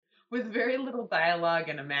with very little dialogue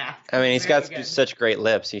and a mask. I mean, he's Very got good. such great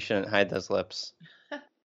lips. He shouldn't hide those lips. I'm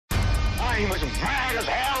as mad as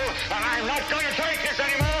hell, and I'm not going to take this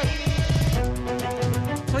anymore.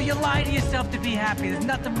 So you lie to yourself to be happy. There's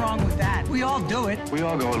nothing wrong with that. We all do it. We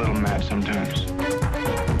all go a little mad sometimes.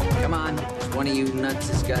 Come on, if one of you nuts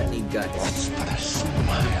has got any guts. Let's put a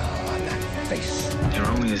smile on that face. You're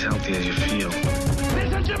only as healthy as you feel.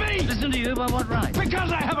 Listen to me! Listen to you by what right?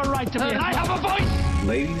 Because I have a right to be, and I have a voice!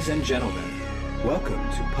 Ladies and gentlemen, welcome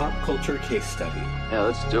to Pop Culture Case Study. Yeah,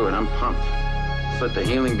 let's do it. I'm pumped. Let's let the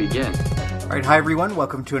healing begin. All right, hi everyone.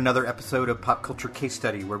 Welcome to another episode of Pop Culture Case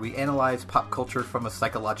Study, where we analyze pop culture from a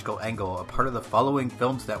psychological angle, a part of the Following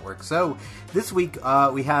Films Network. So this week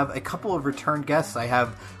we have a couple of return guests. I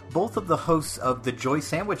have both of the hosts of the Joy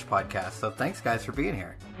Sandwich podcast. So thanks, guys, for being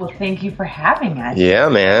here. Well, thank you for having us. Yeah,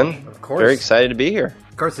 man. Of course. Very excited to be here.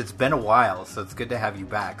 Of course, it's been a while, so it's good to have you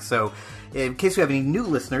back. So in case we have any new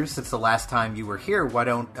listeners since the last time you were here, why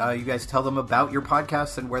don't you guys tell them about your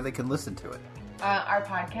podcast and where they can listen to it? Our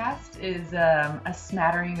podcast is a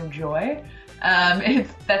smattering of joy.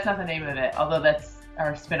 That's not the name of it, although that's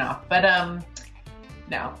our spinoff. But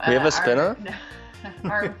no, We have a spinoff?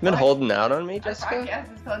 Our Been holding out on me, Our Jessica?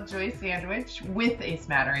 podcast is called Joy Sandwich, with a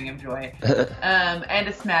smattering of joy, and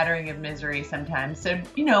a smattering of misery sometimes. So,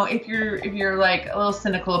 you know, if you're like a little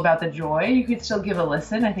cynical about the joy, you could still give a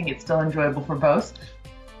listen. I think it's still enjoyable for both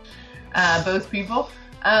people,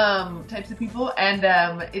 types of people. And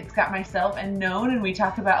it's got myself and Known, and we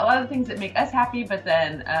talk about a lot of things that make us happy, but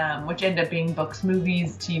then which end up being books,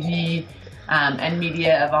 movies, TV. And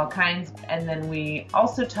media of all kinds, and then we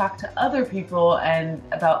also talk to other people and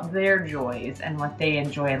about their joys and what they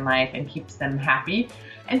enjoy in life and keeps them happy.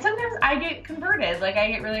 And sometimes I get converted, like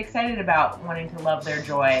I get really excited about wanting to love their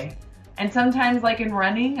joy. And sometimes, like in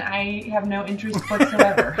running, I have no interest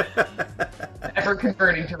whatsoever ever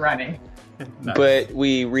converting to running. Nice. But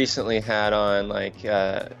we recently had on,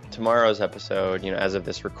 tomorrow's episode, as of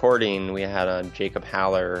this recording, we had on Jacob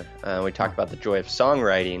Haller. We talked about the joy of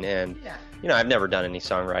songwriting, and, I've never done any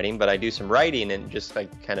songwriting, but I do some writing, and just,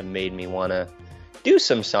 kind of made me want to do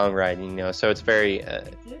some songwriting, so it's very...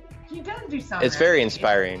 He does do songwriting. It's very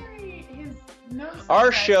inspiring.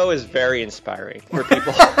 Our show is very inspiring for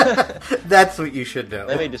people. That's what you should know.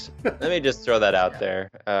 Let me just throw that out there.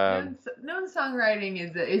 Known songwriting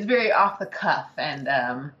is very off the cuff and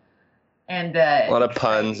a lot of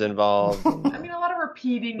puns involved. I mean, a lot of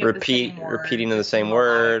repeating of the same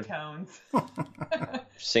word. Tones.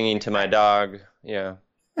 Singing to my dog. Yeah.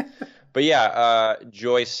 But yeah,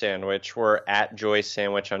 Joy Sandwich. We're at Joy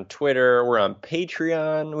Sandwich on Twitter. We're on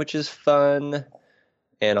Patreon, which is fun,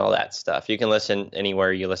 and all that stuff. You can listen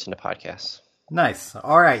anywhere you listen to podcasts. Nice.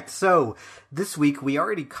 All right. So this week we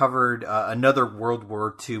already covered another World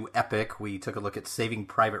War II epic. We took a look at Saving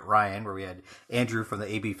Private Ryan, where we had Andrew from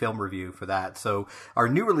the AB Film Review for that. So our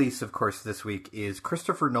new release, of course, this week is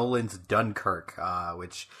Christopher Nolan's Dunkirk,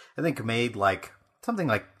 which I think made something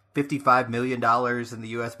like $55 million in the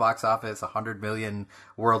U.S. box office, $100 million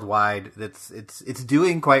worldwide. It's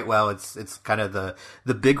doing quite well. It's kind of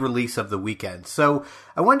the big release of the weekend. So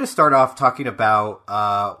I wanted to start off talking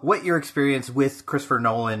about what your experience with Christopher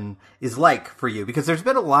Nolan is like for you, because there's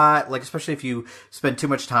been a lot, especially if you spend too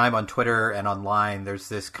much time on Twitter and online, there's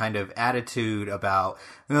this kind of attitude about,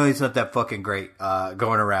 he's not that fucking great,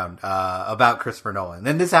 going around about Christopher Nolan.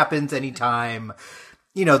 And this happens anytime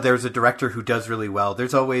there's a director who does really well.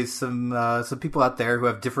 There's always some people out there who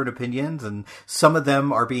have different opinions, and some of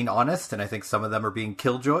them are being honest, and I think some of them are being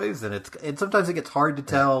killjoys, and sometimes it gets hard to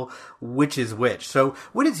tell which is which. So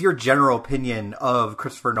what is your general opinion of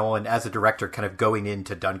Christopher Nolan as a director kind of going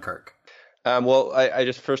into Dunkirk? Well, I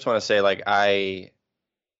just first want to say, I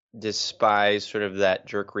despise sort of that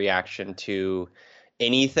jerk reaction to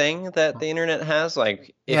anything that the internet has.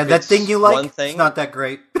 That thing you like, one thing, it's not that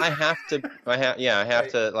great. I have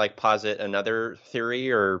to posit another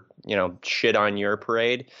theory or shit on your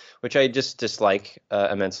parade, which I just dislike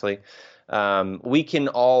immensely. We can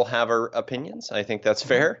all have our opinions. I think that's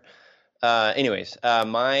fair. Anyways,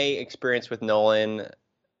 my experience with Nolan,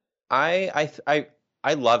 I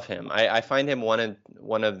love him. I find him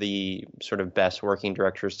one of the sort of best working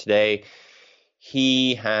directors today.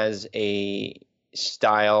 He has a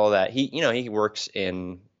style that he works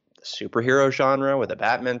in the superhero genre with the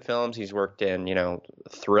Batman films. He's worked in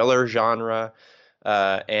thriller genre,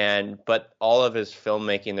 but all of his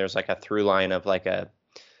filmmaking, there's a through line of a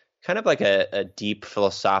kind of a deep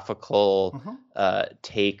philosophical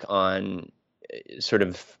take on sort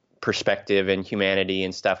of perspective and humanity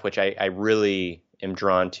and stuff, which I really am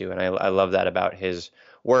drawn to, and I love that about his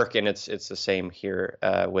work. And it's the same here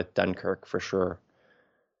with Dunkirk for sure.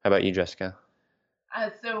 How about you, Jessica?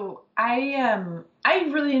 So I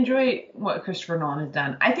really enjoy what Christopher Nolan has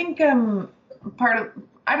done. I think partly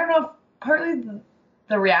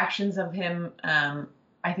the reactions of him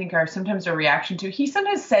I think are sometimes a reaction to, he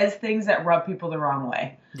sometimes says things that rub people the wrong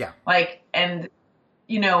way. Yeah. Like, and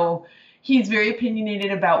he's very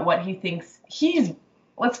opinionated about what he thinks.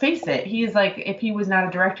 Let's face it, he's like, if he was not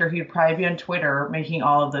a director, he'd probably be on Twitter making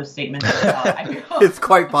all of those statements himself. It's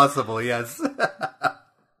quite possible, yes.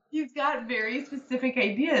 He's got very specific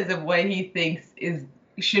ideas of what he thinks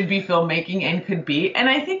should be filmmaking and could be. And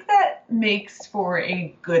I think that makes for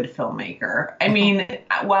a good filmmaker. I mean,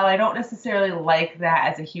 while I don't necessarily like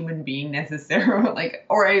that as a human being necessarily,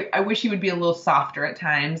 I wish he would be a little softer at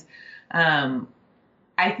times.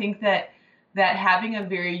 I think that having a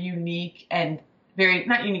very unique and very,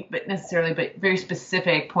 not unique, but very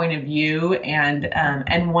specific point of view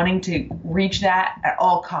and wanting to reach that at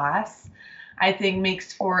all costs, I think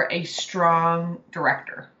makes for a strong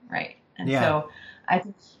director, right? And so I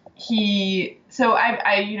think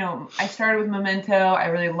I started with Memento. I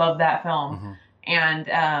really loved that film, and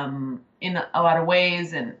in a lot of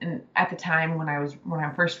ways, and at the time when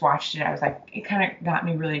I first watched it, I was like, it kind of got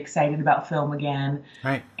me really excited about film again,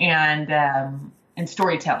 right? And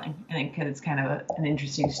storytelling, I think, because it's kind of an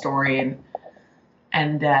interesting story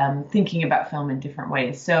and thinking about film in different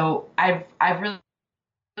ways. So I've really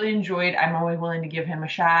enjoyed. I'm always willing to give him a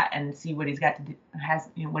shot and see what he's got to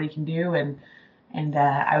do, what he can do, and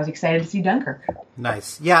I was excited to see Dunkirk.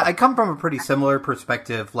 Nice. Yeah, I come from a pretty similar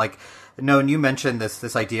perspective. Like, Nolan, you mentioned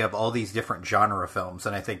this idea of all these different genre films,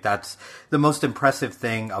 and I think that's the most impressive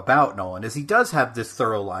thing about Nolan is he does have this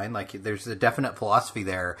thorough line. Like, there's a definite philosophy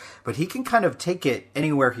there, but he can kind of take it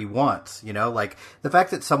anywhere he wants. Like the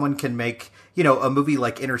fact that someone can make a movie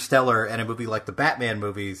like Interstellar and a movie like the Batman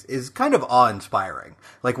movies is kind of awe-inspiring.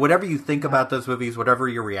 Like, whatever you think about those movies, whatever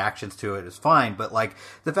your reactions to it is fine. But, like,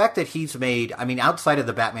 the fact that he's made, I mean, outside of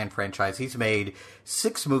the Batman franchise, he's made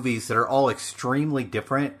 6 movies that are all extremely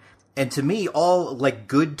different. And to me, all, like,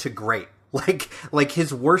 good to great. Like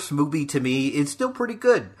his worst movie to me is still pretty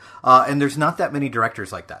good. And there's not that many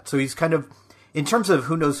directors like that. So he's kind of, in terms of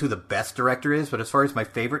who knows who the best director is, but as far as my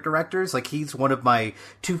favorite directors, like, he's one of my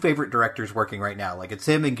 2 favorite directors working right now. Like, it's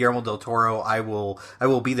him and Guillermo del Toro. I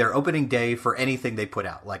will be there opening day for anything they put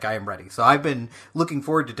out. Like, I am ready. So I've been looking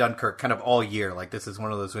forward to Dunkirk kind of all year. Like, this is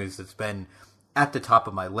one of those movies that's been at the top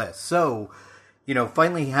of my list. So,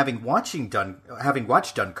 finally having watched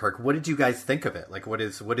Dunkirk, what did you guys think of it? Like, what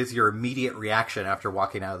is your immediate reaction after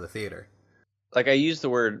walking out of the theater? Like, I used the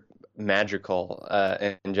word magical,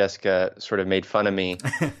 and Jessica sort of made fun of me.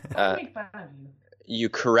 I made fun of you. You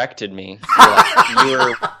corrected me. You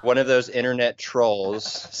were one of those internet trolls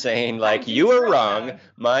saying, like, you were wrong.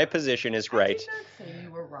 My position is right. I did not say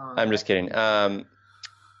you were wrong. I'm just kidding.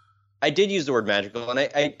 I did use the word magical, and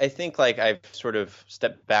I think, like, I've sort of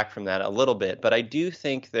stepped back from that a little bit, but I do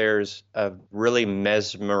think there's a really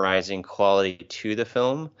mesmerizing quality to the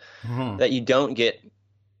film that you don't get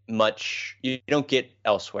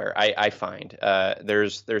elsewhere. I find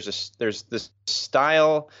there's this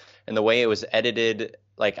style and the way it was edited.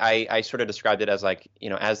 Like, I sort of described it as, like,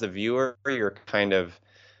 as the viewer, you're kind of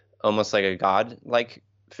almost like a god-like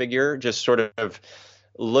figure, just sort of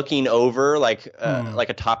looking over like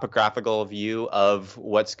a topographical view of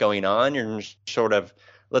what's going on. You're sort of,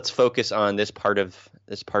 let's focus on this part of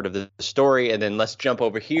the story, and then let's jump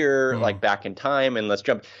over here, like back in time, and let's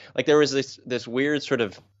jump. Like, there was this weird sort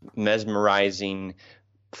of mesmerizing,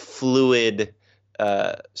 fluid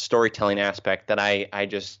storytelling aspect that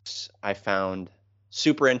I found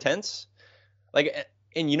super intense. Like,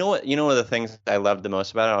 and one of the things I loved the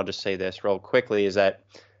most about it, I'll just say this real quickly, is that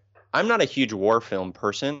I'm not a huge war film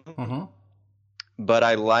person, but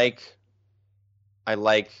I like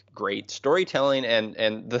great storytelling,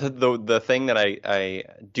 and the thing that I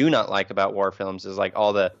do not like about war films is, like,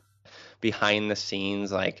 all the behind the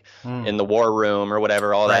scenes, like in the war room or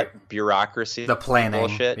whatever, all that bureaucracy, the planning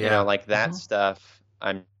bullshit, like that stuff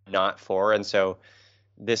I'm not for. And so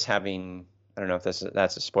this having, I don't know if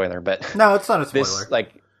that's a spoiler, but no, it's not a spoiler. This,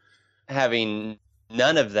 like, having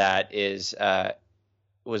none of that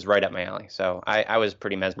was right up my alley. So I was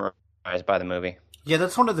pretty mesmerized by the movie. Yeah,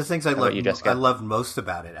 that's one of the things I love most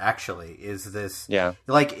about it, actually, is this. Yeah.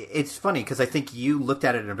 Like, it's funny, because I think you looked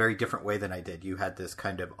at it in a very different way than I did. You had this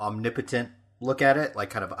kind of omnipotent look at it,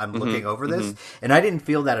 like, kind of, I'm looking over this, and I didn't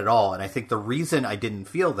feel that at all. And I think the reason I didn't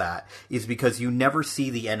feel that is because you never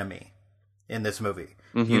see the enemy in this movie.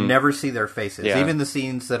 You never see their faces. Yeah. Even the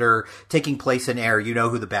scenes that are taking place in air, you know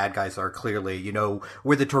who the bad guys are clearly. You know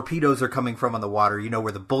where the torpedoes are coming from on the water. You know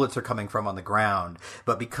where the bullets are coming from on the ground.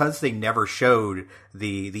 But because they never showed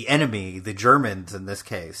the enemy, the Germans in this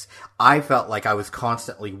case, I felt like I was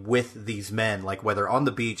constantly with these men, like whether on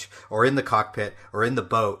the beach or in the cockpit or in the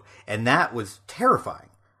boat. And that was terrifying.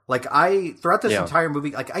 Like throughout this entire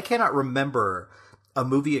movie, like I cannot remember a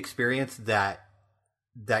movie experience that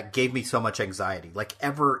gave me so much anxiety, like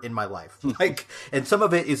ever in my life. Like, and some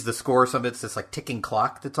of it is the score, some of it's this like ticking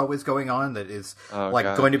clock that's always going on that is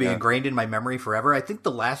going to be ingrained in my memory forever. I think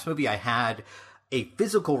the last movie I had a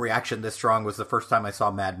physical reaction this strong was the first time I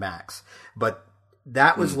saw Mad Max, but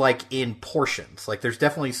that was like in portions. Like there's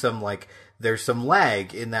definitely there's some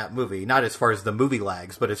lag in that movie, not as far as the movie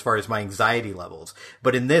lags, but as far as my anxiety levels.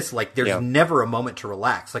 But in this, like, there's never a moment to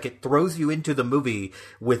relax. Like, it throws you into the movie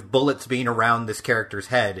with bullets being around this character's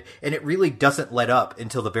head, and it really doesn't let up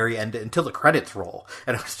until the very end, until the credits roll.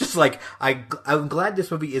 And I was just like, I'm glad this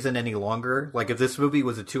movie isn't any longer. Like, if this movie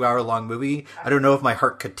was a 2-hour-long movie, I don't know if my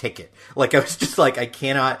heart could take it. Like, I was just like, I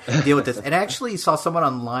cannot deal with this. And I actually saw someone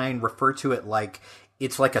online refer to it like,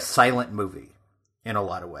 it's like a silent movie. In a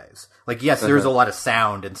lot of ways. Like, yes, there's a lot of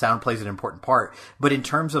sound, and sound plays an important part, but in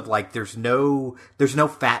terms of, like, there's no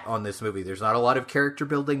fat on this movie. There's not a lot of character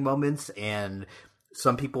building moments, and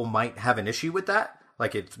some people might have an issue with that.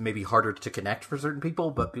 Like, it's maybe harder to connect for certain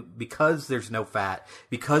people, but because there's no fat,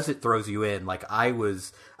 because it throws you in, like, I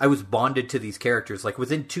was bonded to these characters. Like,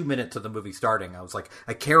 within 2 minutes of the movie starting, I was like,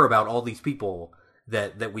 I care about all these people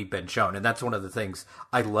that we've been shown. And that's one of the things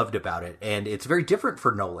I loved about it. And it's very different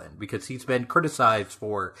for Nolan because he's been criticized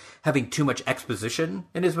for having too much exposition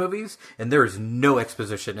in his movies. And there is no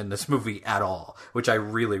exposition in this movie at all, which I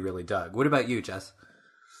really, really dug. What about you, Jess?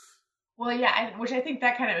 Well, yeah, which I think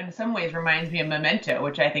that kind of in some ways reminds me of Memento,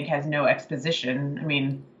 which I think has no exposition. I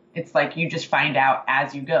mean, it's like you just find out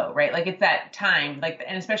as you go, right? Like it's that time, like,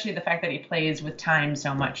 and especially the fact that he plays with time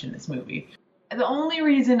so much in this movie. The only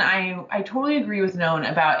reason I totally agree with Noan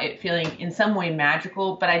about it feeling in some way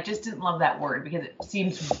magical, but I just didn't love that word because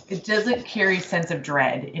it doesn't carry sense of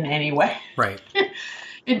dread in any way. Right.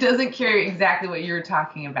 It doesn't carry exactly what you were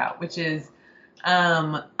talking about, which is,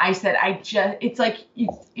 it's like,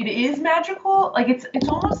 it is magical. Like it's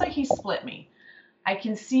almost like he split me. I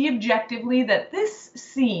can see objectively that this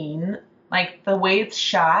scene, like the way it's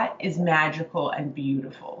shot is magical and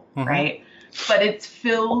beautiful, right? But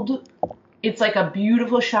it's like a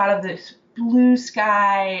beautiful shot of this blue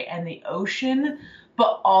sky and the ocean,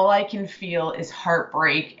 but all I can feel is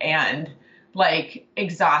heartbreak and like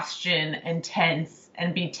exhaustion and tense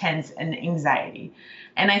and anxiety.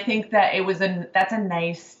 And I think that that's a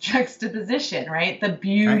nice juxtaposition, right? The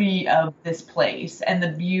beauty of this place and the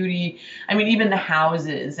beauty, I mean, even the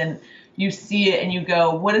houses, and you see it and you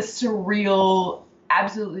go, what a surreal,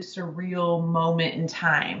 absolutely surreal moment in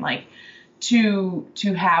time. Like, to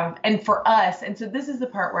have, and for us, and so this is the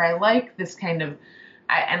part where I like this kind of,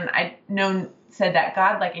 I know said that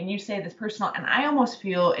godlike, and you say this personal, and I almost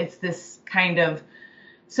feel it's this kind of,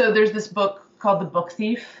 so there's this book called The Book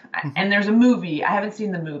Thief, and there's a movie, I haven't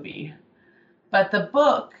seen the movie, but the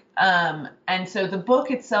book, and so the book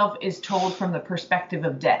itself is told from the perspective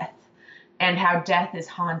of death, and how death is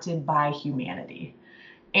haunted by humanity.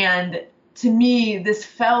 And to me, this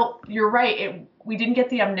felt, you're right, we didn't get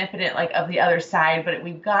the omnipotent, like, of the other side, but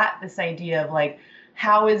we've got this idea of, like,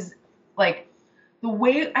 how is, like, the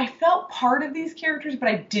way I felt part of these characters, but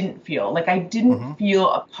I didn't feel, like, I didn't feel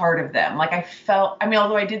a part of them. Like, I felt, I mean,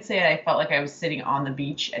 although I did say it, I felt like I was sitting on the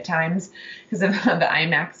beach at times because of the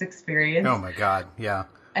IMAX experience. Oh, my God, yeah.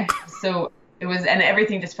 So it was, and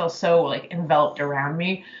everything just felt so, like, enveloped around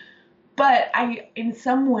me. But in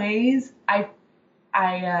some ways, I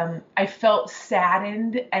felt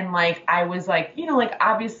saddened, and like I was like, you know, like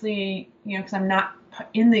obviously, you know, because I'm not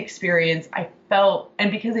in the experience, I felt,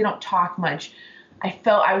 and because they don't talk much, I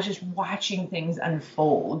felt I was just watching things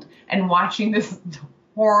unfold and watching this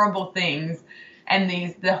horrible things and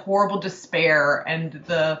the horrible despair and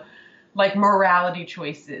the like morality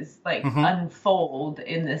choices like unfold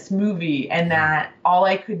in this movie, and that all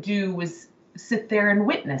I could do was sit there and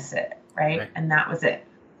witness it, right? And that was it.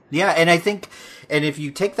 Yeah, and I think, and if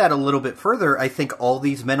you take that a little bit further, I think all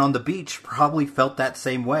these men on the beach probably felt that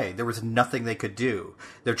same way. There was nothing they could do.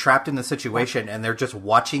 They're trapped in the situation, and they're just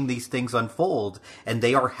watching these things unfold, and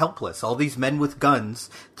they are helpless. All these men with guns,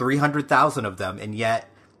 300,000 of them, and yet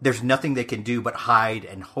there's nothing they can do but hide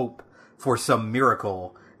and hope for some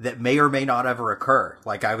miracle that may or may not ever occur.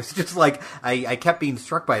 Like, I was just like, I kept being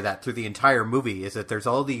struck by that through the entire movie, is that there's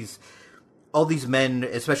all these all these men,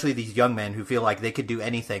 especially these young men who feel like they could do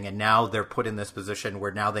anything, and now they're put in this position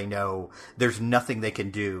where now they know there's nothing they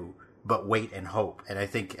can do but wait and hope. And I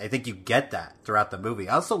think you get that throughout the movie.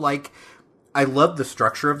 I love the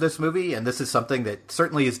structure of this movie, and this is something that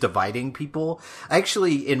certainly is dividing people.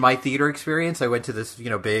 Actually, in my theater experience, I went to this,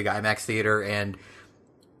 big IMAX theater, and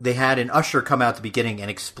they had an usher come out at the beginning and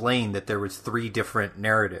explain that there was 3 different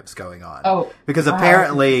narratives going on. Oh, because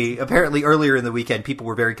apparently earlier in the weekend, people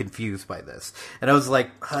were very confused by this. And I was like,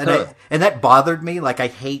 and that bothered me. Like, I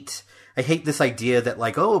hate this idea that,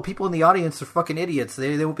 like, oh, people in the audience are fucking idiots.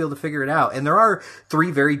 They won't be able to figure it out. And there are 3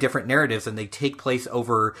 very different narratives, and they take place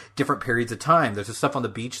over different periods of time. There's the stuff on the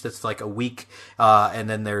beach that's like a week, and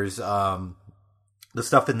then there's the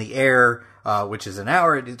stuff in the air, which is an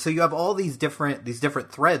hour. So you have all these different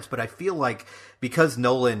threads. But I feel like because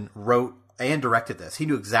Nolan wrote and directed this, he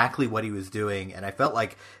knew exactly what he was doing, and I felt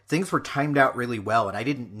like things were timed out really well, and I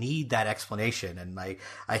didn't need that explanation. And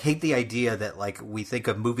I hate the idea that, like, we think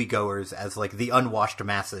of moviegoers as like the unwashed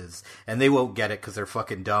masses, and they won't get it because they're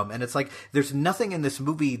fucking dumb. And it's like there's nothing in this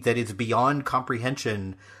movie that is beyond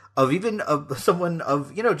comprehension of even of someone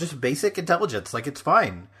of just basic intelligence. Like, it's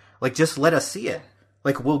fine. Like, just let us see it.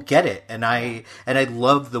 Like, we'll get it. And I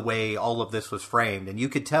love the way all of this was framed. And you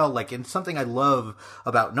could tell, like, in something I love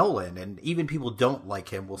about Nolan, and even people don't like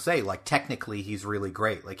him will say, like, technically he's really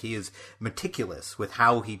great. Like, he is meticulous with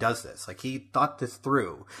how he does this. Like, he thought this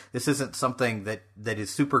through. This isn't something that is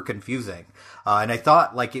super confusing. And I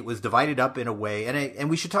thought, like, it was divided up in a way, and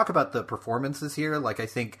we should talk about the performances here. Like, I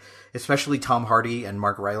think especially Tom Hardy and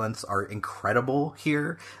Mark Rylance are incredible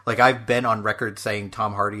here. Like, I've been on record saying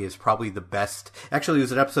Tom Hardy is probably the best. Actually, it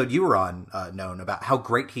was an episode you were on, known about how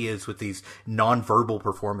great he is with these non-verbal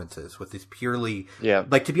performances, with these purely,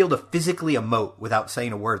 like, to be able to physically emote without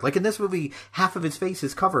saying a word. Like, in this movie, half of his face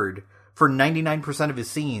is covered for 99% of his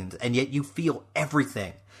scenes, and yet you feel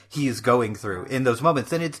everything he is going through in those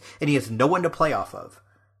moments. And he has no one to play off of.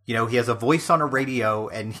 He has a voice on a radio,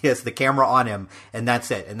 and he has the camera on him, and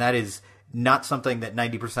that's it. And that is not something that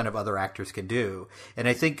 90% of other actors can do. And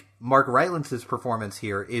I think Mark Rylance's performance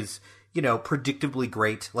here is, predictably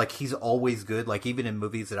great. Like, he's always good. Like, even in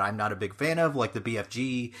movies that I'm not a big fan of, like the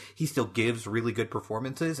BFG, he still gives really good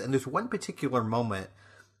performances. And there's one particular moment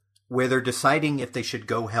where they're deciding if they should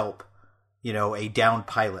go help, a downed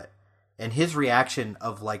pilot. And his reaction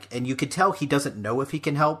of, like, and you could tell he doesn't know if he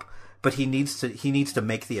can help, but he needs to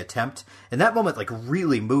make the attempt. And that moment, like,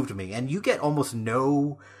 really moved me. And you get almost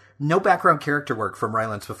no background character work from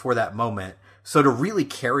Rylance before that moment. So to really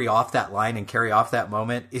carry off that line and carry off that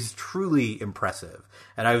moment is truly impressive.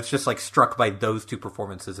 And I was just, like, struck by those 2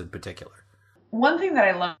 performances in particular. One thing that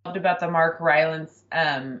I loved about the Mark Rylance,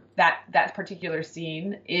 that particular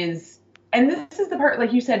scene is, and this is the part,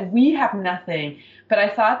 like you said, we have nothing, but I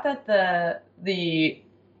thought that the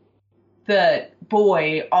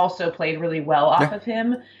boy also played really well off of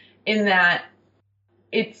him, in that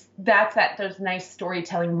that's those nice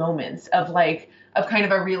storytelling moments of kind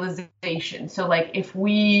of a realization. So, like, if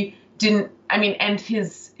we didn't, and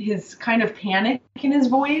his kind of panic in his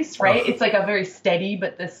voice, right? It's like a very steady,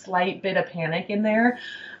 but the slight bit of panic in there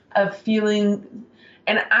of feeling.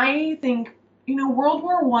 And I think, World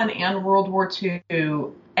War I and World War II,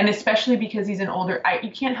 and especially because he's an older,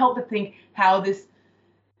 you can't help but think how this,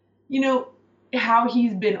 how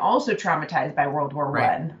he's been also traumatized by World War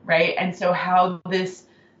I, right? And so how this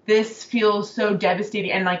feels so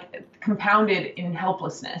devastating and, like, compounded in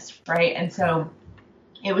helplessness, right? And so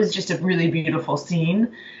it was just a really beautiful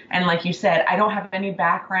scene. And like you said, I don't have any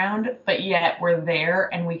background, but yet we're there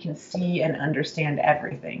and we can see and understand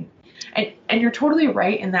everything. And you're totally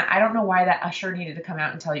right in that I don't know why that usher needed to come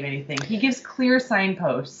out and tell you anything. He gives clear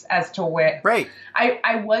signposts as to where. Right.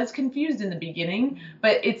 I was confused in the beginning,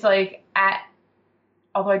 but it's like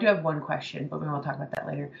although I do have one question, but we'll talk about that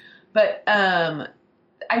later. But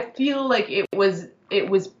I feel like it was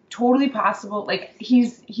totally possible. Like,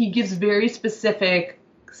 he gives very specific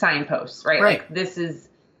signposts, right? Like, this is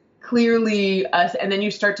clearly us, and then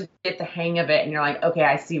you start to get the hang of it, and you're like, okay,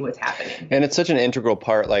 I see what's happening. And it's such an integral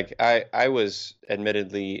part. Like, I was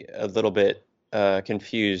admittedly a little bit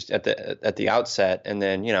confused at the outset, and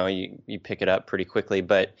then you pick it up pretty quickly.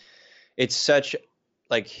 But it's such,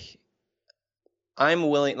 like, I'm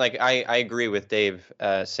willing. Like, I agree with Dave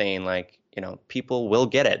saying, like, people will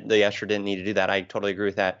get it. The usher didn't need to do that. I totally agree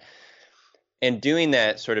with that. And doing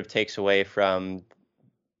that sort of takes away from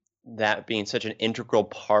that being such an integral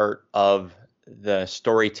part of the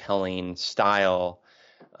storytelling style.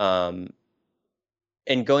 And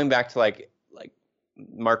going back to like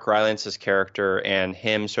Mark Rylance's character and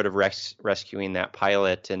him sort of rescuing that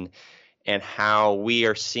pilot, and and how we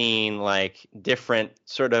are seeing like different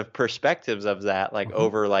sort of perspectives of that, like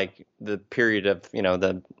over like the period of,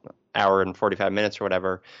 the hour and 45 minutes or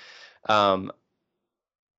whatever.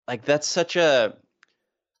 Like that's such a,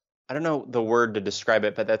 I don't know the word to describe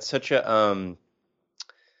it, but that's such a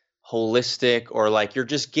holistic, or like you're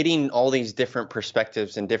just getting all these different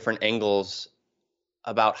perspectives and different angles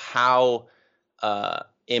about how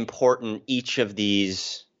important each of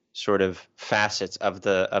these sort of facets of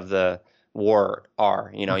the war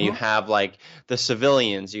are. You have like the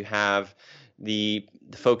civilians, you have the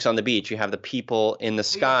folks on the beach, you have the people in the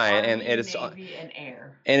sky, and it's Navy and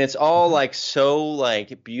air, and it's all like so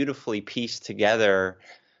like beautifully pieced together.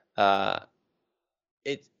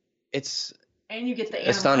 It's and you get the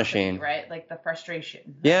astonishing, right? Like the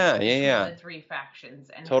frustration. Yeah. The three factions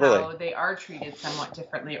and how they are treated somewhat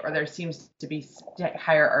differently, or there seems to be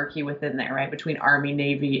hierarchy within there, right? Between Army,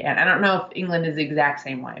 Navy, and I don't know if England is the exact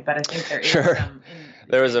same way, but I think there is some.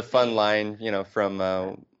 There was a fun line,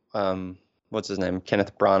 from what's his name,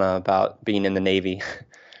 Kenneth Branagh, about being in the Navy,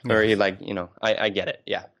 where he I get it,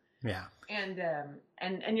 yeah.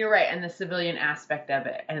 And you're right, and the civilian aspect of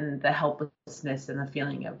it, and the helplessness, and the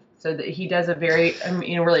feeling of, so that he does a very,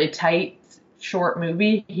 really tight, short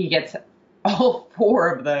movie. He gets all four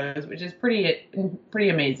of those, which is pretty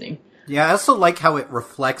amazing. Yeah, I also like how it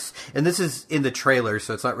reflects, and this is in the trailer,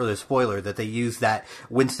 so it's not really a spoiler, that they use that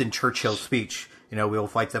Winston Churchill speech. We'll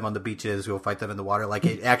fight them on the beaches, we'll fight them in the water. Like,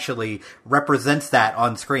 it actually represents that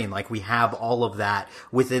on screen. Like, we have all of that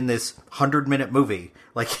within this 100-minute movie.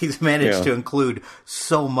 Like, he's managed to include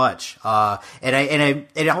so much.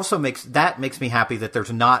 It also makes me happy that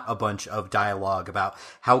there's not a bunch of dialogue about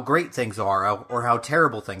how great things are or how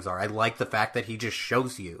terrible things are. I like the fact that he just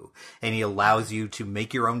shows you, and he allows you to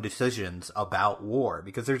make your own decisions about war,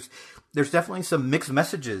 because there's definitely some mixed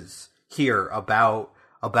messages here about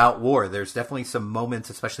war. There's definitely some moments,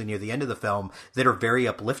 especially near the end of the film, that are very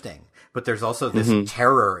uplifting. But there's also this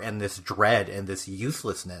terror and this dread and this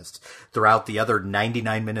uselessness throughout the other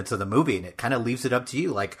 99 minutes of the movie. And it kind of leaves it up to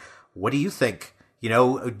you. Like, what do you think?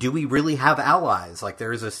 Do we really have allies? Like,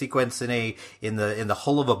 there is a sequence in the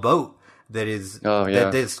hull of a boat that is,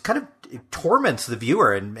 that is kind of, it torments the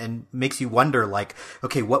viewer and makes you wonder, like,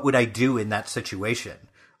 okay, what would I do in that situation?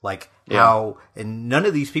 Like, how, and none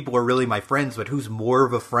of these people are really my friends, but who's more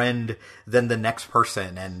of a friend than the next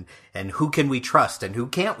person, and who can we trust and who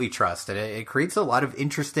can't we trust? And it creates a lot of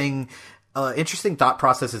interesting thought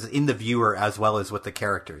processes in the viewer as well as with the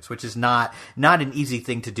characters, which is not an easy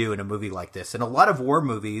thing to do in a movie like this. And a lot of war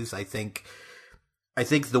movies, I think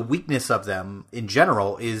the weakness of them in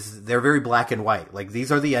general is they're very black and white. Like,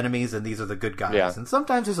 these are the enemies and these are the good guys. Yeah. And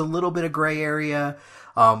sometimes there's a little bit of gray area.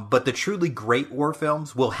 But the truly great war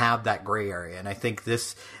films will have that gray area. And I think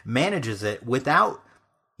this manages it without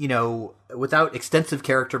extensive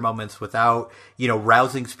character moments, without,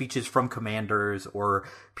 rousing speeches from commanders or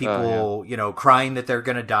people, crying that they're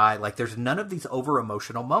going to die. Like, there's none of these over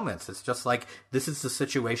emotional moments. It's just like, this is the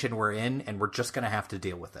situation we're in and we're just going to have to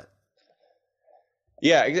deal with it.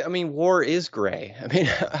 Yeah. I mean, war is gray. I mean,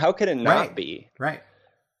 how could it not be? Right.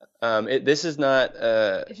 This is not.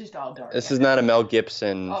 It's just all dark. This is not a Mel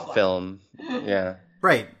Gibson film. Yeah.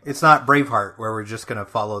 Right. It's not Braveheart, where we're just going to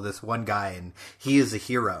follow this one guy and he is a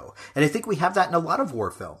hero. And I think we have that in a lot of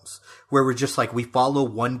war films, where we're just like, we follow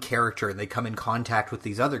one character and they come in contact with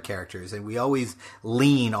these other characters, and we always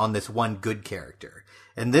lean on this one good character.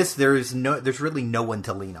 And this, there's really no one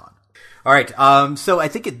to lean on. All right. So I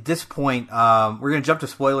think at this point, we're going to jump to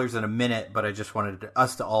spoilers in a minute, but I just wanted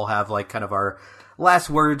us to all have like kind of our last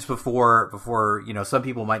words before, some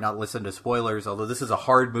people might not listen to spoilers, although this is a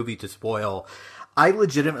hard movie to spoil. I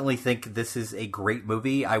legitimately think this is a great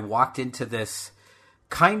movie. I walked into this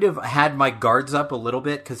kind of had my guards up a little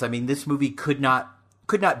bit, because, I mean, this movie could not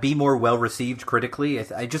be more well received critically.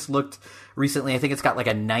 I just looked recently. I think it's got like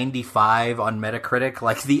a 95 on Metacritic.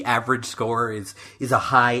 Like, the average score is a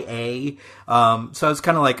high A. So I was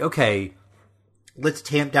kind of like, okay, let's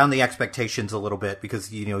tamp down the expectations a little bit,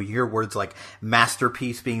 because, you hear words like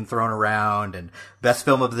masterpiece being thrown around and best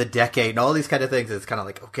film of the decade and all these kind of things. It's kind of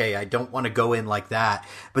like, okay, I don't want to go in like that,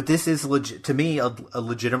 but this is to me a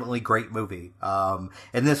legitimately great movie. And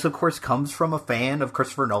this of course comes from a fan of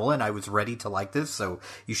Christopher Nolan. I was ready to like this, so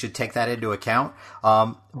you should take that into account.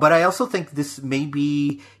 But I also think this may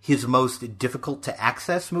be his most difficult to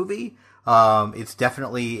access movie. It's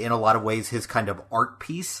definitely in a lot of ways his kind of art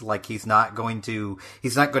piece. Like, he's not going to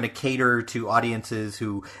cater to audiences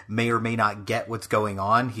who may or may not get what's going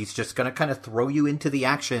on. He's just going to kind of throw you into the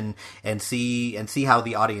action and see how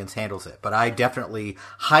the audience handles it. But I definitely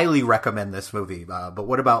highly recommend this movie. But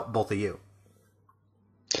what about both of you?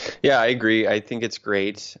 Yeah, I agree. I think it's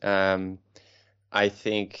great. I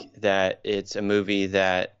think that it's a movie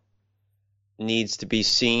that needs to be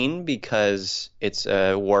seen because it's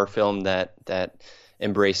a war film that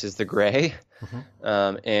embraces the gray.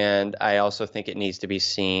 And I also think it needs to be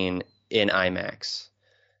seen in IMAX.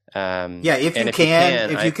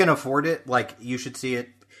 If you can afford it, like, you should see it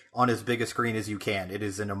on as big a screen as you can. It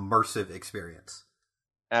is an immersive experience.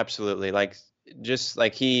 Absolutely. Like, just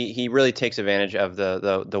like he really takes advantage of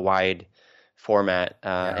the wide format,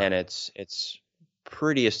 and it's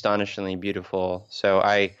pretty astonishingly beautiful. So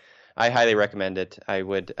I highly recommend it. I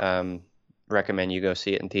would recommend you go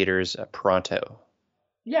see it in theaters pronto.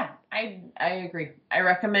 Yeah, I agree. I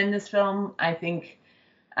recommend this film. I think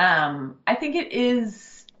it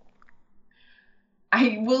is.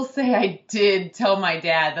 I will say I did tell my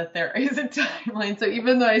dad that there is a timeline. So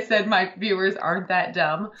even though I said my viewers aren't that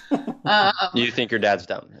dumb, you think your dad's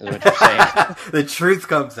dumb, is what you're saying. The truth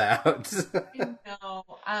comes out. No,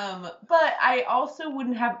 but I also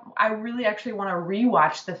wouldn't have. I really actually want to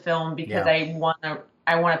rewatch the film because I want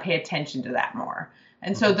to pay attention to that more.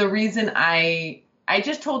 And so the reason I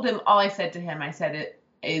just told him, all I said to him, I said it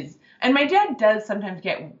is, and my dad does sometimes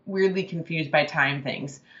get weirdly confused by time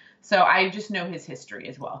things. So I just know his history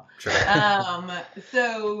as well. Sure. But I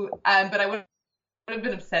would have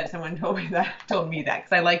been upset if someone told me that,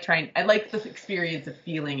 because I like the experience of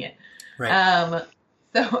feeling it. Right.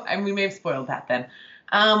 And we may have spoiled that then.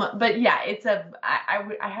 But yeah, I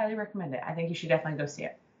highly recommend it. I think you should definitely go see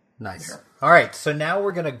it. Nice. Sure. All right. So now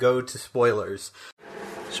we're going to go to spoilers.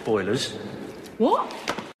 Spoilers? What?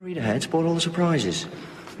 Read ahead, spoil all the surprises.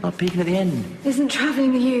 Not peeking at the end. Isn't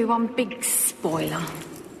travelling with you one big spoiler?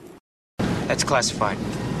 That's classified.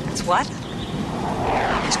 It's what?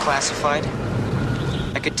 It's classified.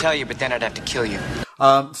 I could tell you, but then I'd have to kill you.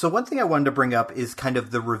 So one thing I wanted to bring up is kind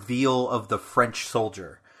of the reveal of the French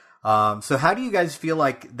soldier. So how do you guys feel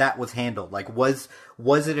like that was handled? Like, was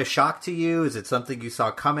it a shock to you? Is it something you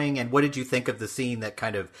saw coming? And what did you think of the scene that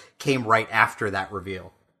kind of came right after that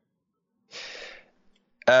reveal?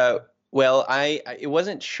 Well, it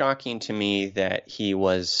wasn't shocking to me that he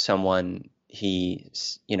was someone he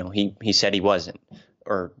said he wasn't,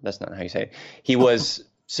 or that's not how you say it. He was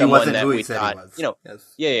someone that we thought,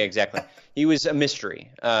 yes. Yeah, exactly. He was a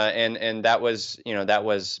mystery, and that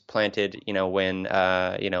was planted,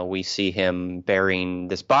 when we see him burying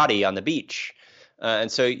this body on the beach,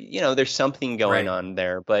 and so there's something going on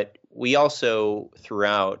there. But we also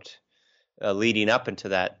throughout, leading up into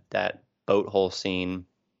that boat hole scene,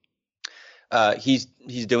 he's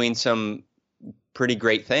doing some pretty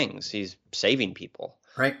great things. He's saving people,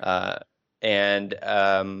 right? And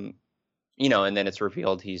then it's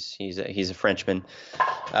revealed he's a Frenchman.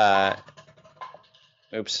 And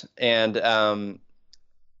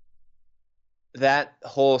that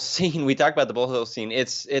whole scene, we talked about the boat hole scene.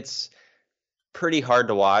 It's pretty hard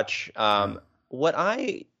to watch.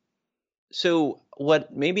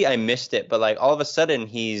 Maybe I missed it, but like all of a sudden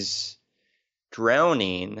he's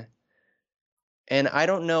drowning. And I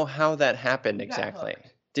don't know how that happened exactly.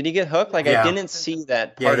 Did he get hooked? Like, I didn't see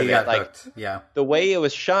that part of it. Like, the way it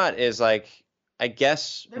was shot is like, I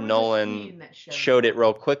guess Nolan showed it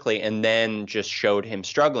real quickly and then just showed him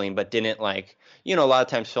struggling, but didn't like, a lot of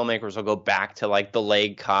times filmmakers will go back to like the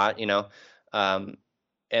leg caught, and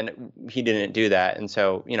he didn't do that. And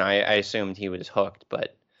so, I assumed he was hooked,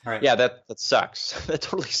 but yeah, that sucks. That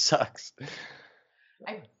totally sucks.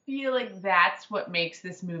 I feel like that's what makes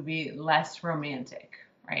this movie less romantic,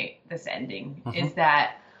 right? This ending is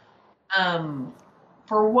that,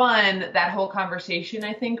 for one, that whole conversation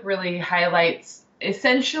I think really highlights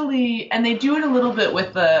essentially, and they do it a little bit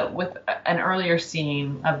with an earlier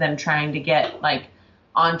scene of them trying to get like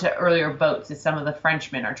onto earlier boats, as some of the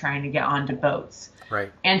Frenchmen are trying to get onto boats.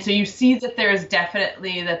 Right. And so you see that there's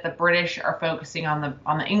definitely that the British are focusing on the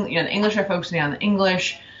the English are focusing on the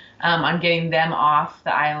English. On getting them off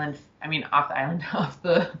the island. Off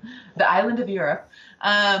the island of Europe.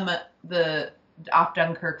 Off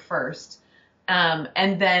Dunkirk first.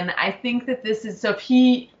 And then I think that this is, so if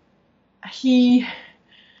he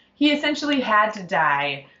essentially had to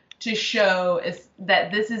die to show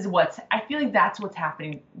that this is I feel like that's what's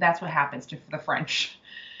happening. That's what happens to the French.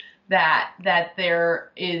 That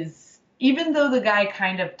there is, even though the guy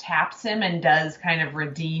kind of taps him and does kind of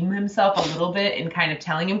redeem himself a little bit in kind of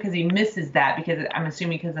telling him, because he misses that, because I'm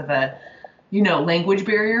assuming because of a, language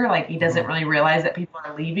barrier, like he doesn't really realize that people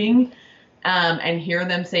are leaving, and hear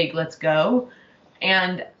them say, let's go.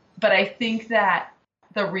 But I think that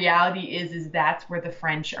the reality is that's where the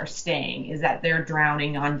French are staying, is that they're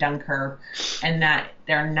drowning on Dunkirk and that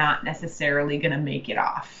they're not necessarily going to make it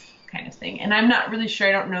off. kind of thing. And I'm not really sure.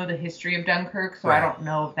 I don't know the history of Dunkirk, so I don't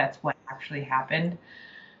know if that's what actually happened.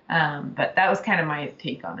 But that was kind of my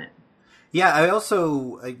take on it. Yeah, I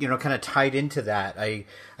also, kind of tied into that. I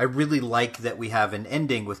really like that we have an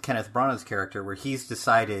ending with Kenneth Branagh's character where he's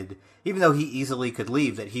decided, even though he easily could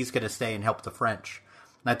leave, that he's going to stay and help the French.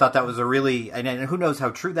 And I thought that was a really, and who knows how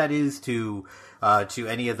true that is to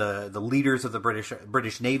any of the leaders of the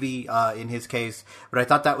British Navy in his case. But I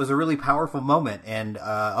thought that was a really powerful moment, and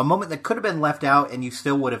a moment that could have been left out, and you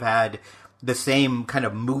still would have had the same kind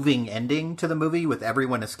of moving ending to the movie with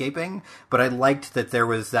everyone escaping. But I liked that there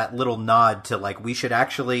was that little nod to, like, we should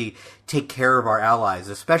actually take care of our allies,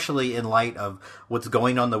 especially in light of what's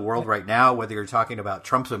going on in the world right now, whether you're talking about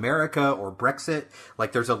Trump's America or Brexit.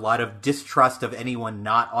 Like, there's a lot of distrust of anyone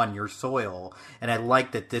not on your soil. And I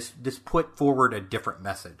like that this put forward a different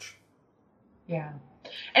message. Yeah.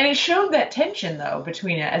 And it showed that tension, though,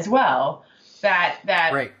 between it as well. That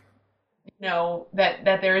right.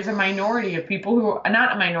 That there is a minority of people who are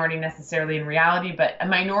not a minority necessarily in reality, but a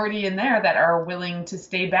minority in there that are willing to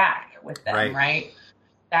stay back with them, right?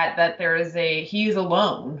 That there is he's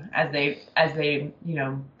alone as they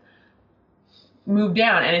move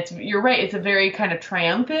down, and you're right, it's a very kind of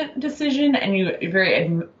triumphant decision, and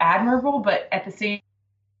very admirable, but at the same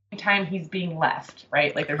time he's being left,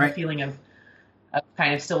 right? Like there's a feeling of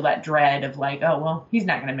kind of still that dread of like, oh well, he's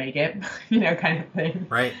not going to make it, kind of thing,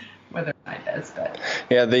 right? Whether or not it does, but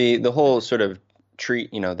yeah, the whole sort of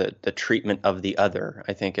the treatment of the other,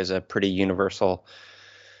 I think, is a pretty universal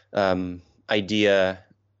idea,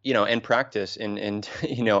 and practice in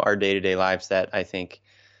our day-to-day lives that I think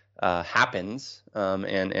happens,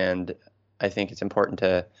 and I think it's important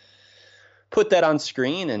to put that on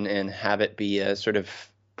screen and have it be a sort of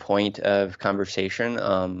point of conversation.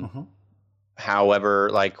 However,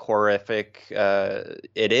 like horrific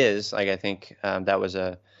it is, like I think that was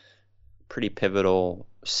a pretty pivotal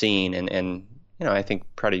scene, and I think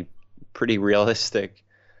pretty realistic,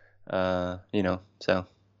 so.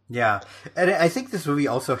 Yeah, and I think this movie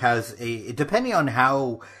also has depending on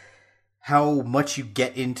how much you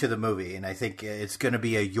get into the movie, and I think it's going to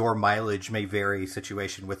be a your mileage may vary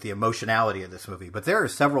situation with the emotionality of this movie, but there are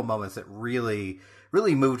several moments that really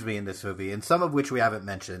moved me in this movie, and some of which we haven't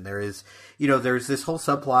mentioned. There is, there's this whole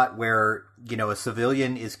subplot where, a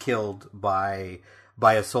civilian is killed by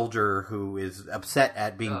a soldier who is upset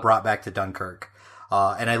at being brought back to Dunkirk.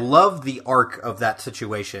 And I love the arc of that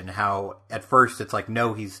situation, how at first it's like,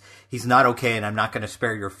 no, he's not okay, and I'm not going to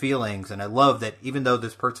spare your feelings. And I love that even though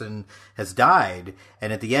this person has died,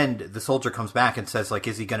 and at the end, the soldier comes back and says, like,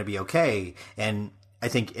 is he going to be okay? And I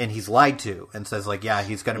think, and he's lied to, and says, like, yeah,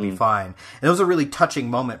 he's going to be fine. And it was a really touching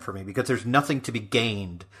moment for me, because there's nothing to be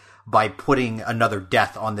gained by putting another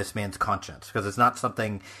death on this man's conscience, because it's not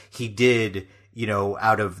something he did,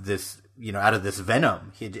 out of this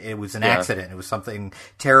venom. It was an accident. It was something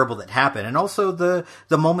terrible that happened. And also the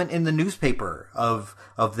moment in the newspaper of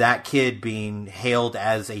that kid being hailed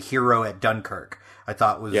as a hero at Dunkirk, I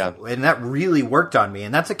thought was, and that really worked on me.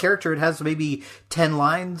 And that's a character, it has maybe 10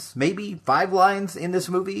 lines, maybe 5 lines in this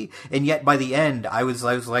movie. And yet by the end, I was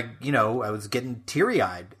like, I was getting teary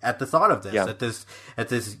eyed at the thought of this, at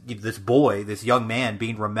this boy, this young man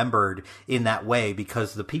being remembered in that way,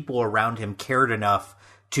 because the people around him cared enough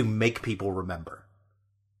to make people remember.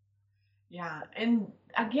 Yeah, and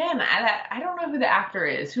again, I don't know who the actor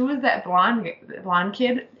is. Who was that blonde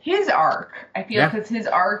kid? His arc, I feel, because his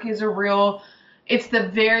arc is a real. It's the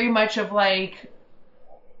very much of like,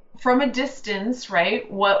 from a distance,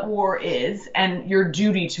 right? What war is and your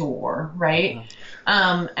duty to war, right?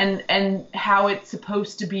 And how it's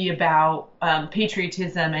supposed to be about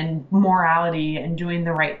patriotism and morality and doing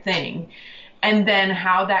the right thing. And then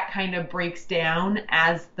how that kind of breaks down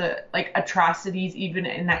as the atrocities, even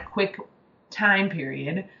in that quick time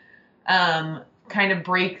period, kind of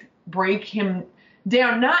break him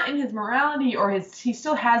down, not in his morality or he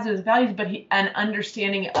still has those values, but an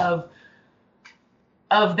understanding of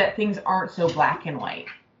that things aren't so black and white,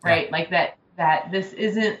 right? Yeah. Like that this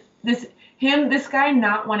isn't this guy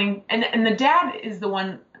not wanting, and the dad is the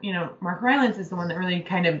one, Mark Rylance is the one that really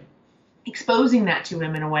kind of exposing that to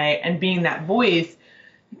him in a way and being that voice,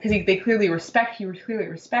 because he clearly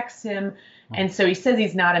respects him, and so he says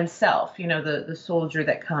he's not himself, the soldier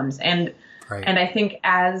that comes, and I think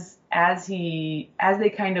as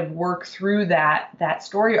they kind of work through that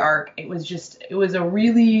story arc, it was a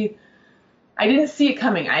really, I didn't see it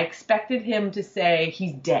coming. I expected him to say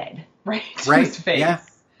he's dead, right? To his face.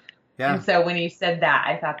 Yeah. And so when he said that,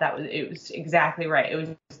 I thought it was exactly right. It was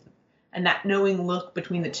just, and that knowing look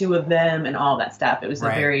between the two of them and all that stuff. It was a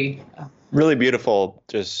very... really beautiful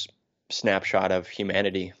just snapshot of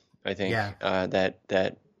humanity I think,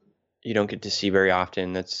 that you don't get to see very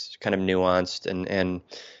often. That's kind of nuanced and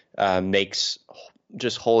makes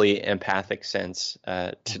just wholly empathic sense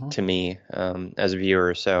to me as a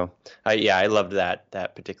viewer. So I loved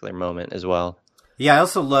that particular moment as well. Yeah, I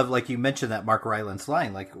also love, like you mentioned, that Mark Rylance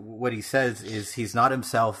line. Like, what he says is he's not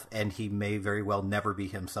himself, and he may very well never be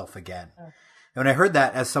himself again. And when I heard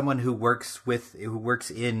that, as someone who works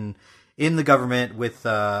in the government with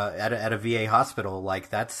at a VA hospital,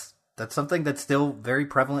 like that's something that's still very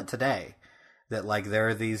prevalent today. That, like, there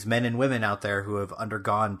are these men and women out there who have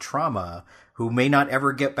undergone trauma who may not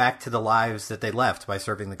ever get back to the lives that they left by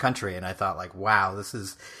serving the country. And I thought, like, wow,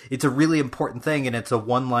 it's a really important thing, and it's a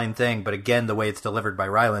one-line thing. But again, the way it's delivered by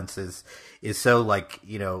Rylance is so, like,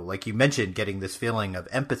 you know, like you mentioned, getting this feeling of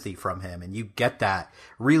empathy from him. And you get that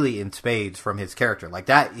really in spades from his character. Like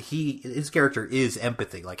that, his character is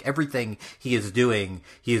empathy. Like everything he is doing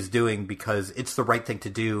because it's the right thing to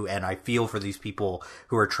do. And I feel for these people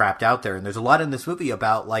who are trapped out there. And there's a lot in this movie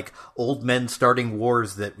about, like, old men starting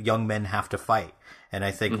wars that young men have to fight. And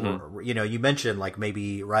I think, you know, you mentioned, like,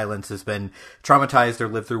 maybe Rylance has been traumatized or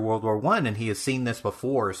lived through World War I, and he has seen this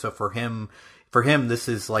before. So for him, this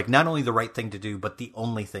is, like, not only the right thing to do, but the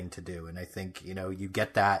only thing to do. And I think, you know, you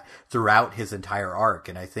get that throughout his entire arc.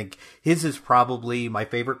 And I think his is probably my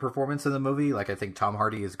favorite performance in the movie. Like, I think Tom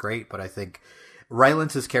Hardy is great, but I think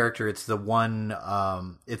Rylance's character, it's one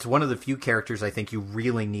of the few characters I think you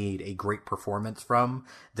really need a great performance from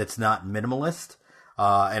that's not minimalist.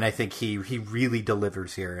 And I think he really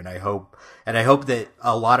delivers here, and I hope that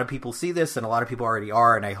a lot of people see this, and a lot of people already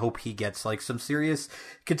are, and I hope he gets, like, some serious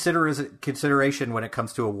consideration when it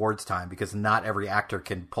comes to awards time, because not every actor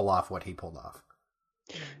can pull off what he pulled off.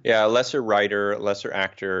 Yeah, a lesser writer, lesser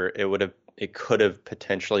actor, it could have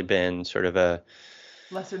potentially been sort of a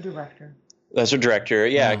lesser director.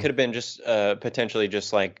 Yeah, it could have been just potentially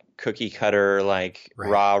just like cookie cutter, like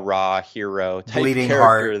rah hero type bleeding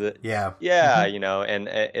character. Heart. You know, and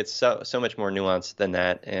it's so much more nuanced than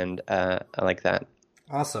that, and I like that.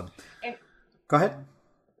 Awesome. Go ahead.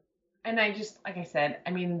 And I just, like I said,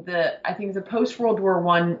 I mean, I think the post World War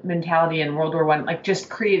I mentality in World War I, like, just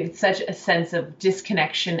created such a sense of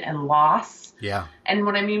disconnection and loss. Yeah. And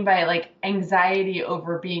what I mean by, like, anxiety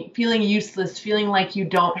over feeling useless, feeling like you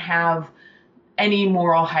don't have any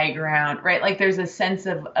moral high ground, right? Like, there's a sense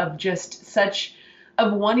of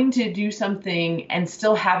wanting to do something and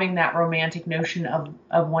still having that romantic notion of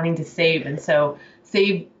wanting to save, and so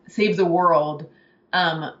save the world,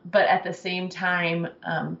 but at the same time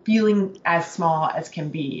feeling as small as can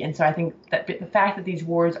be. And so I think that the fact that these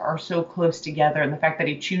wars are so close together, and the fact that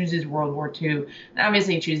he chooses World War II, and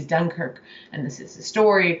obviously he chooses Dunkirk, and this is a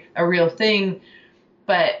story, a real thing,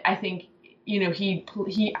 but I think, you know,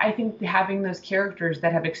 I think having those characters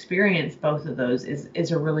that have experienced both of those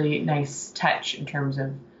is a really nice touch in terms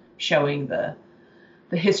of showing the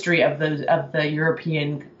history of the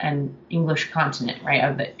European and English continent, right?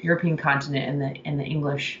 Of the European continent and the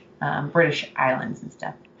English British islands and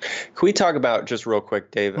stuff. Can we talk about, just real quick,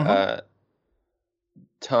 Dave,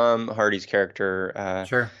 Tom Hardy's character?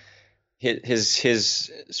 Sure.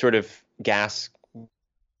 His sort of gas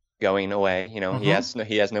going away. You know, he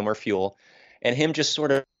has no more fuel. And him just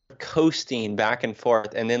sort of coasting back and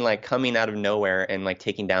forth, and then, like, coming out of nowhere and, like,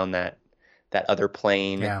 taking down that other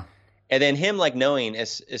plane. Yeah. And then him, like, knowing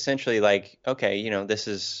essentially, like, okay, you know, this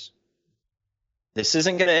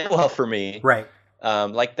isn't going to end well for me. Right.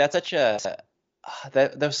 Like, that's that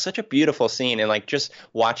was such a beautiful scene, and, like, just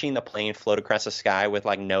watching the plane float across the sky with,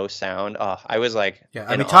 like, no sound. Oh, I was like, yeah.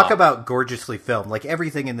 I mean, talk about gorgeously filmed. Like,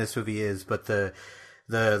 everything in this movie is, but the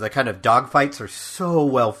kind of dogfights are so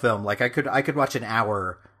well filmed. Like, I could watch an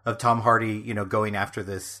hour of Tom Hardy, you know, going after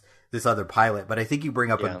this other pilot. But I think you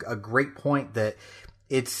bring up a great point that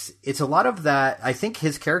it's a lot of that. I think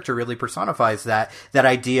his character really personifies that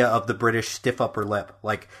idea of the British stiff upper lip.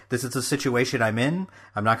 Like, this is a situation I'm in.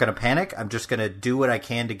 I'm not going to panic. I'm just going to do what I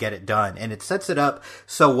can to get it done. And it sets it up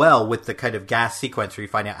so well with the kind of gas sequence where you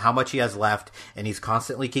find out how much he has left, and he's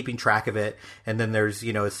constantly keeping track of it. And then there's,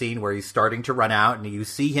 you know, a scene where he's starting to run out, and you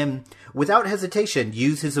see him without hesitation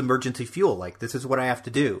use his emergency fuel. Like, this is what I have to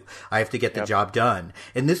do. I have to get the job done.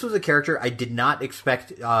 And this was a character I did not expect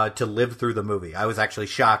to live through the movie. I was actually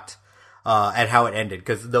shocked at how it ended,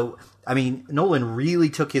 because Nolan really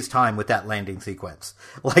took his time with that landing sequence.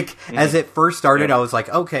 Like, as it first started, I was like,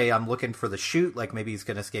 okay, I'm looking for the chute, like maybe he's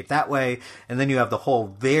going to escape that way. And then you have the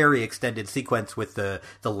whole very extended sequence with the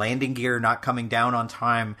landing gear not coming down on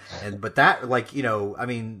time. But that, like, you know, I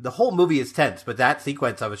mean, the whole movie is tense, but that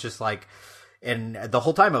sequence, I was just like, and the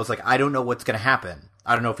whole time I was like, I don't know what's going to happen.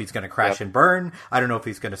 I don't know if he's going to crash and burn. I don't know if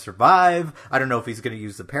he's going to survive. I don't know if he's going to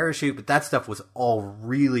use the parachute. But that stuff was all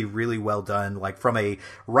really, really well done, like from a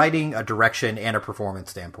writing, a direction, and a performance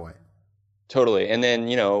standpoint. Totally. And then,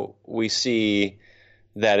 we see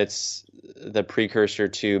that it's the precursor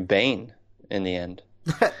to Bane in the end.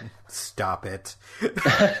 Stop it.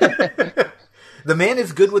 The man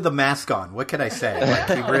is good with the mask on. What can I say? Like,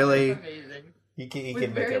 he really... He can With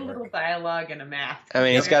make very it little work. dialogue and a mask. I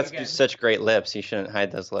mean, he's got such great lips. He shouldn't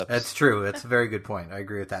hide those lips. That's true. That's a very good point. I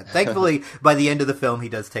agree with that. Thankfully, by the end of the film, he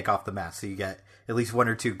does take off the mask, so you get at least 1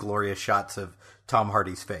 or 2 glorious shots of Tom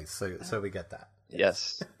Hardy's face. So we get that.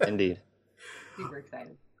 Yes, indeed. Super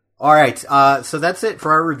excited. All right. So that's it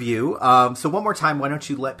for our review. So one more time, why don't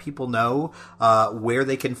you let people know where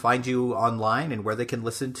they can find you online and where they can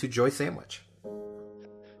listen to Joy Sandwich?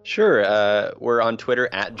 Sure. We're on Twitter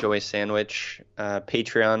at Joy Sandwich,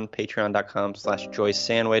 patreon.com/Joy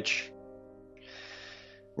Sandwich.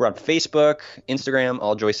 We're on Facebook, Instagram,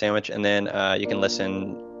 all Joy Sandwich, and then you can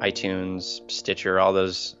listen iTunes, Stitcher, all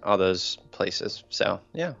those places. So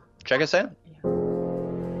yeah, check us out.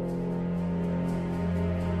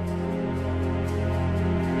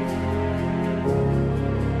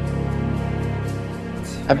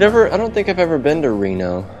 I don't think I've ever been to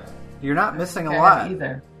Reno. You're not missing a lot.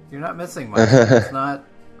 Either. You're not missing much. It's not,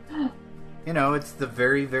 it's the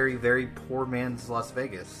very, very, very poor man's Las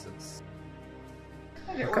Vegas.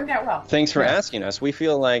 It worked out well. Thanks for asking us. We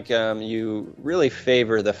feel like you really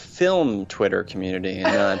favor the film Twitter community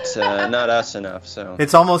and not us enough. So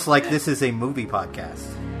it's almost like this is a movie podcast.